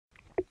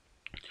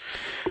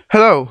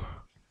Hello,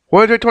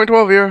 Voyager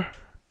 2012 here,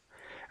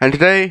 and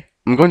today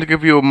I'm going to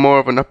give you more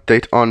of an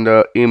update on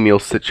the Emule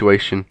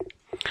situation.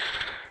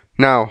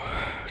 Now,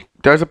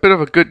 there's a bit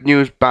of a good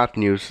news, bad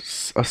news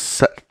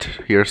set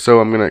here, so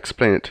I'm going to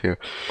explain it here.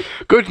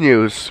 Good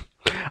news,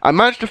 I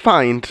managed to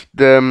find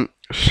the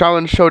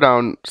Shaolin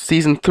Showdown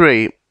Season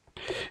 3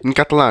 in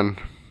Catalan,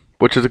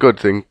 which is a good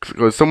thing,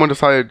 because someone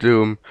decided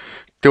to,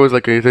 there was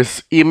like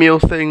this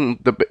Emule thing,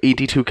 the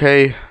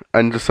ED2K,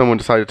 and someone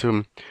decided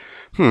to,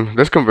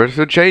 let's convert it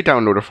to a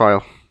JDownloader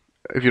file.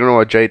 If you don't know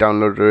what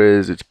JDownloader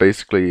is, it's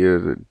basically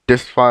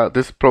this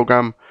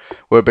program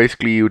where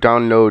basically you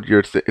download your.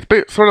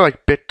 It's sort of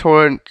like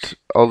BitTorrent,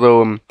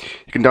 although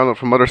you can download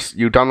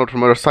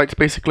from other sites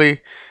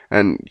basically,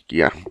 and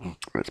yeah,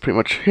 that's pretty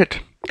much it.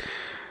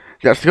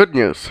 That's the good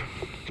news.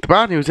 The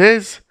bad news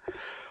is,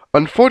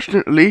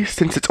 unfortunately,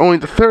 since it's only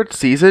the third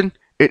season,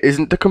 it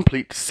isn't the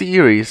complete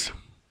series.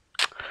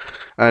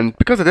 And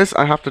because of this,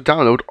 I have to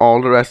download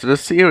all the rest of the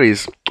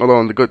series. Although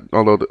on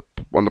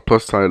the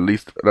plus side, at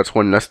least that's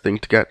one less thing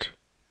to get.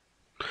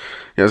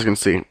 Yeah, as you can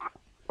see,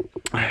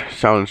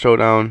 Shaolin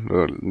Showdown,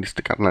 or at least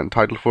the Catalan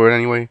title for it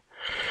anyway.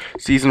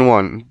 Season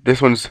 1.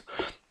 This one's.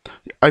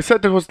 I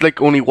said there was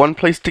like only one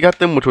place to get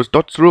them, which was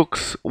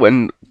Dotsrooks.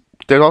 When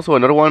there's also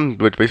another one,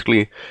 which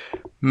basically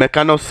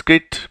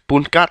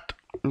Mechanoscript.cat.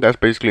 That's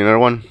basically another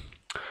one.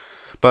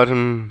 But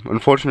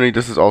unfortunately,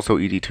 this is also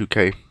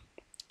ED2K.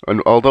 And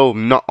although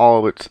not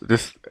all of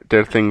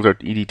their things are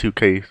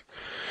ED2K,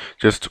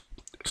 just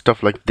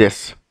stuff like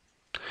this.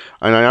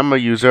 And I am a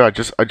user. I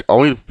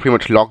only pretty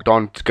much logged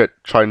on to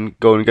try and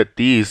go and get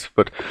these.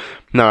 But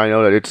now I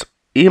know that it's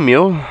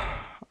Emule,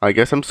 I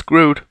guess I'm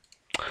screwed.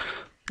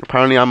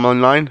 Apparently I'm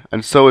online,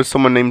 and so is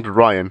someone named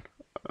Ryan.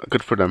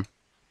 Good for them.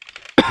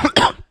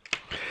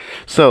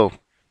 So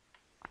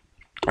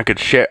I could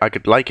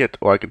like it,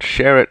 or I could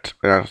share it.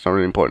 That's not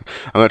really important.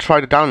 I'm gonna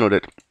try to download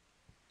it.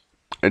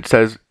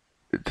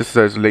 This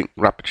says link,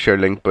 rapid share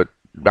link, but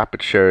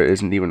rapid share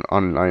isn't even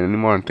online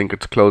anymore. I think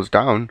it's closed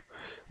down,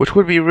 which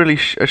would be really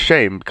a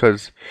shame,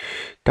 because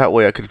that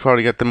way I could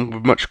probably get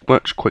them much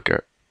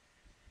quicker.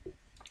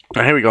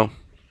 And here we go.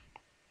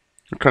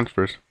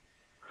 Transfers.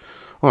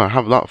 Oh, I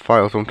have a lot of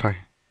files, don't I?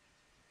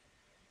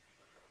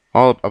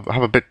 I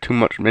have a bit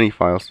too many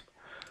files.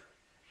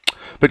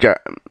 But yeah,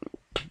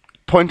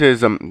 point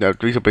is,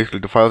 these are basically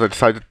the files I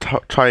decided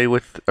to try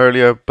with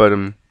earlier, but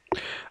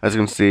as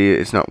you can see,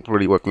 it's not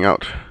really working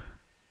out.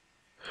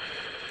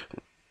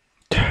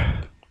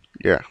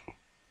 Yeah,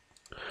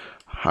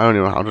 I don't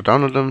even know how to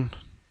download them.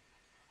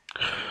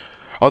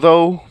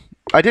 Although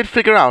I did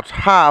figure out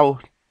how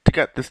to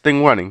get this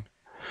thing running.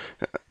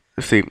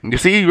 Let's see.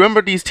 You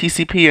remember these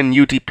TCP and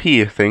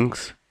UDP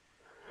things?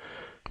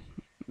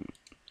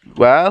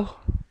 Well,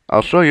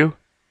 I'll show you.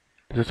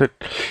 Is it?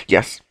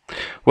 Yes.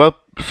 Well,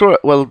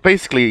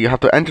 basically, you have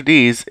to enter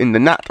these in the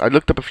NAT. I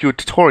looked up a few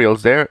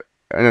tutorials there,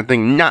 and I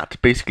think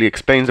NAT basically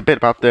explains a bit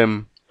about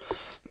them,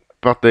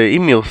 about the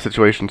email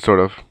situation, sort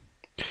of.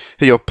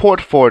 Here, your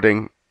port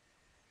forwarding.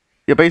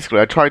 Yeah, basically,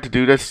 I tried to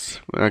do this.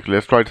 Actually,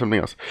 let's try something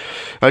else.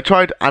 I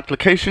tried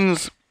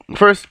applications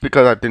first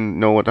because I didn't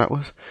know what that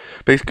was.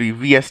 Basically,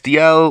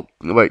 VSDL.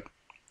 Wait,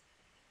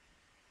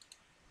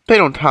 they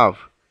don't have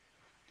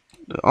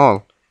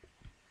all.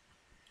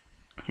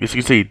 As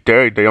you can see,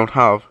 there they don't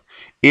have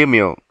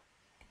email.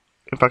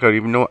 In fact, I don't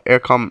even know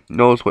Aircom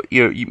knows what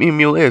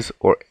email is,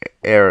 or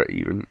Air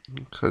even,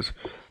 because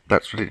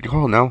that's what they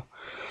call now.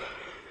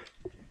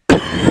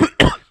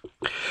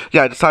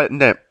 Yeah, I decided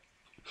that.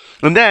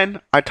 And then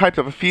I typed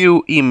up a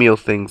few email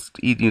things,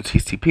 email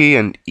TCP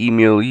and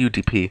email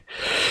UDP.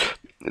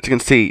 As you can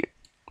see,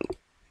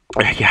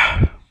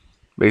 yeah,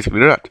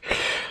 basically that.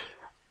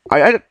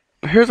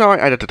 Here's how I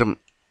edited them.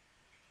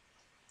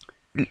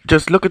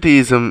 Just look at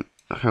these. Hang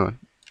on.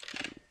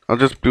 I'll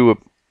just do a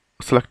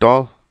select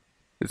all.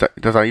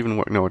 Does that even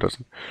work? No, it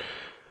doesn't.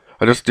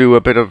 I'll just do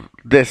a bit of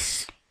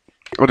this.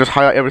 I'll just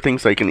highlight everything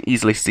so you can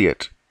easily see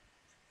it.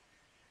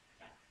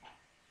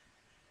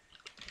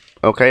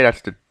 Okay, that's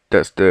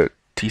the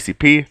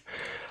TCP.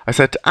 I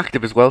set it to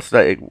active as well so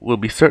that it will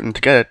be certain to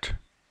get it.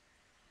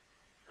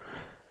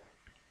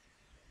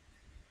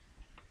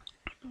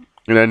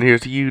 And then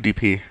here's the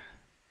UDP.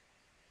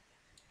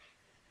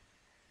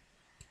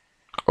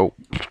 Oh.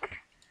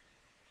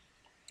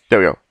 There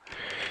we go.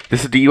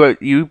 This is the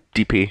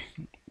UDP.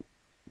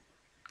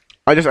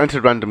 I just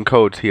entered random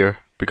codes here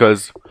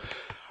because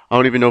I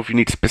don't even know if you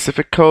need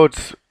specific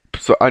codes.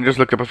 So I just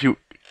looked up a few.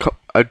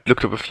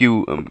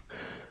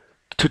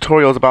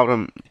 Tutorials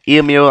about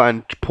email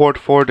and port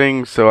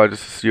forwarding, so I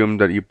just assumed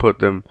that you put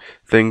them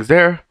things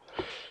there.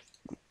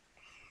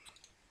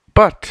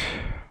 But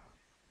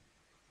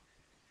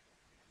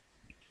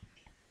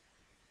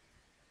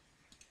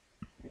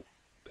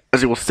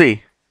as you will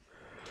see,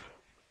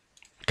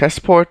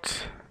 test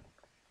ports.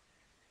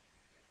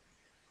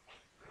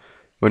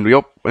 When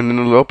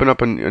it'll open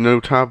up a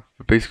new tab,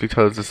 it basically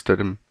tells us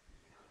that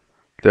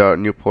there are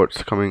new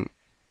ports coming.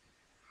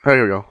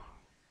 There we go.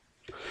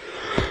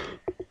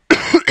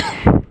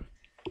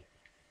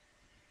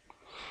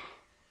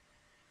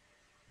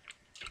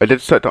 I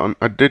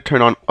did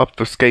turn on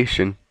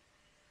obfuscation.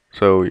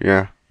 So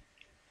yeah.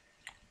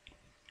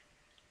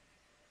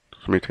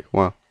 This may take a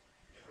while.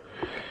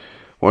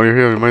 While you're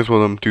here, you might as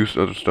well do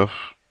other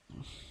stuff.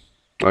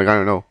 Like, I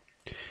don't know.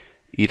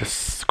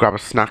 Grab a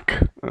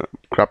snack.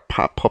 Grab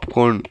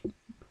popcorn.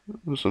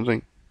 Or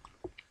something.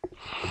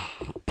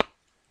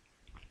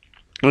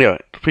 Yeah,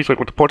 please wait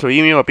with the portal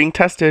email are being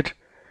tested.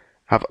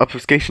 Have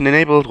obfuscation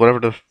enabled, whatever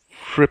the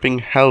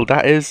fripping hell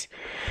that is.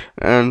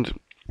 And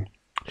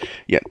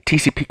yeah,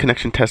 TCP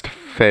connection test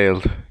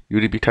failed.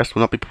 UDP test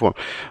will not be performed.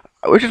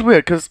 Which is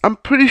weird, because I'm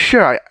pretty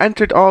sure I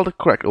entered all the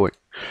correct... Oh wait.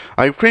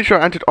 I'm pretty sure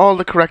I entered all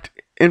the correct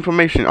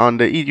information on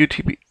the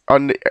EUTP...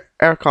 on the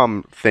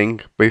Aircom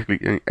thing, basically,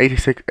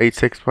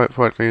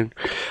 86.86.4. I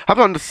have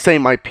it on the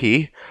same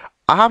IP.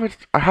 I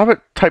have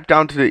it typed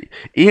down to the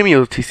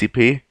Emule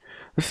TCP.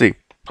 Let's see.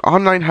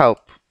 Online help.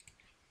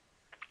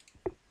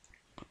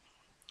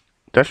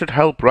 That should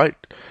help, right?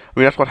 I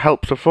mean, that's what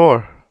helps are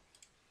for.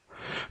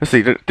 Let's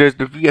see. There's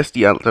the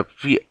VSDL.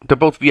 They're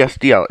both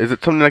VSDL. Is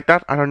it something like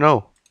that? I don't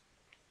know.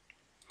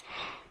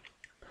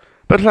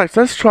 But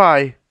let's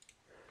try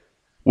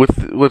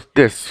with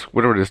this,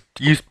 whatever it is.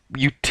 Use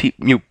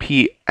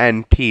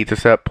UPnP to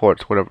set up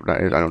ports, whatever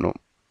that is. I don't know.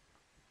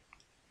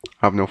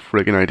 I have no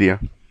friggin' idea.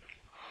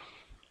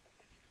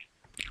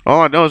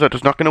 All I know is that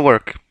it's not gonna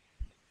work.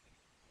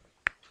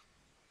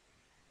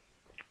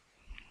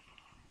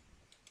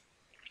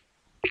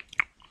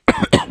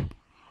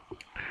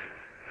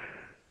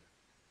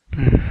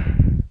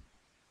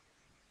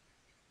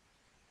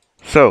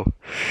 So,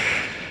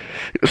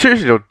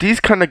 seriously though, these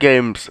kind of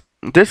games,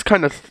 this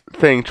kind of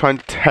thing, trying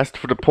to test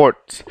for the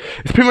ports,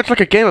 it's pretty much like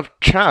a game of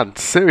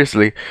chance,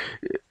 seriously.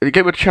 A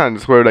game of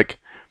chance where, like,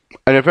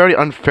 and a very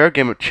unfair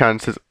game of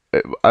chances,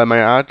 I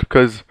might add,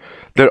 because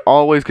they're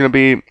always going to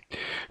be,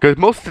 because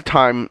most of the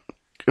time,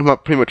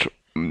 not pretty much,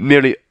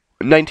 nearly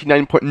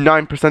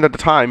 99.9% of the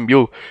time,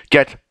 you'll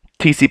get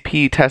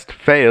TCP test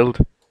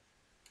failed,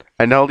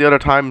 and all the other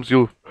times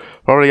you'll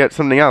probably get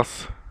something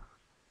else.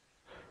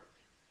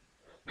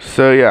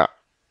 So yeah.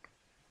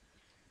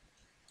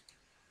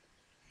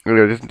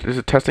 Okay, this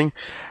is testing.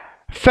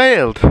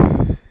 Failed.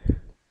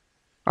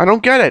 I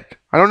don't get it.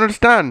 I don't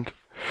understand.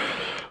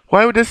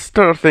 Why would this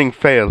sort of thing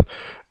fail?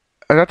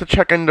 I have to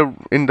check in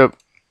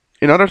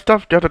other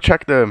stuff. You have to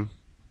check the.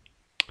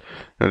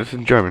 No, this is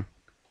in German.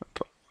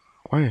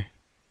 Why?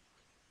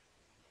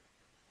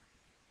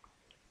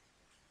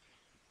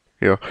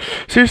 Here.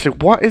 Seriously,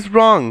 what is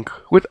wrong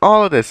with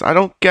all of this? I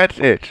don't get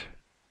it.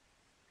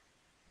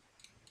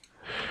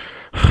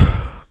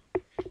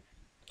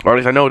 Or at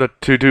least I know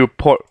that to do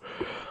port.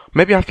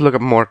 Maybe I have to look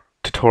up more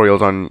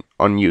tutorials on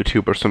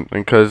YouTube or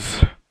something,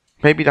 because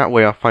maybe that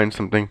way I'll find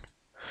something.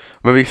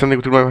 Maybe something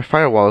to do with my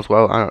firewall as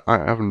well. I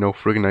have no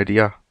friggin'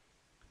 idea.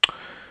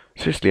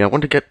 Seriously, I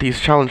want to get these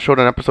challenge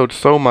showdown episodes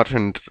so much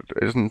and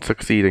it isn't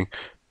succeeding.